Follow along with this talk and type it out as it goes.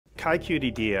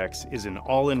QIAcuityDx is an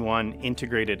all-in-one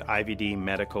integrated IVD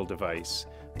medical device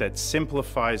that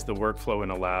simplifies the workflow in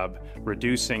a lab,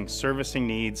 reducing servicing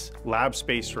needs, lab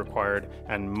space required,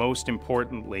 and most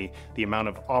importantly, the amount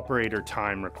of operator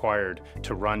time required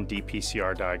to run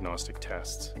dPCR diagnostic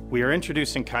tests. We are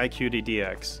introducing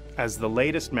QIAcuityDx as the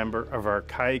latest member of our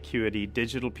QIAcuity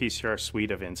digital PCR suite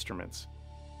of instruments.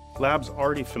 Labs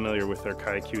already familiar with their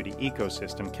QIAcuity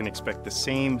ecosystem can expect the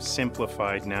same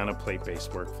simplified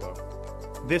nanoplate-based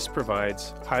workflow. This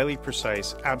provides highly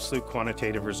precise, absolute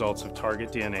quantitative results of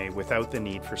target DNA without the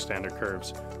need for standard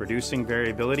curves, reducing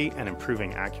variability and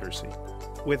improving accuracy.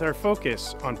 With our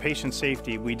focus on patient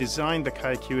safety, we designed the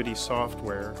QIAcuity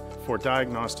software for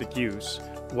diagnostic use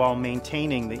while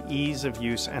maintaining the ease of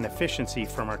use and efficiency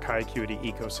from our QIAcuity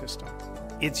ecosystem.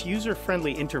 Its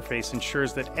user-friendly interface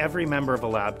ensures that every member of a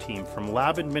lab team, from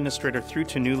lab administrator through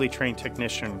to newly trained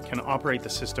technician, can operate the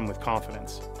system with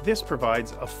confidence. This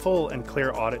provides a full and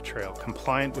clear audit trail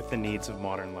compliant with the needs of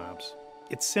modern labs.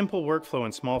 Its simple workflow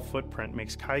and small footprint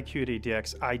makes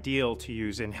QIAcuityDx ideal to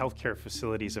use in healthcare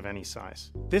facilities of any size.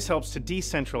 This helps to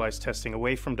decentralize testing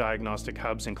away from diagnostic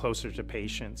hubs and closer to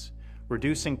patients,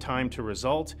 reducing time to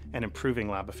result and improving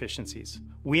lab efficiencies.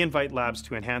 We invite labs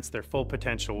to enhance their full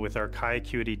potential with our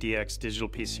QIAcuityDx digital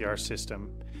PCR system.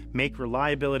 Make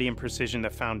reliability and precision the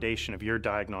foundation of your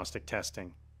diagnostic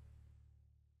testing.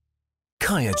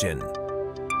 QIAGEN.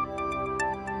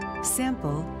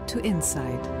 Sample to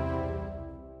insight.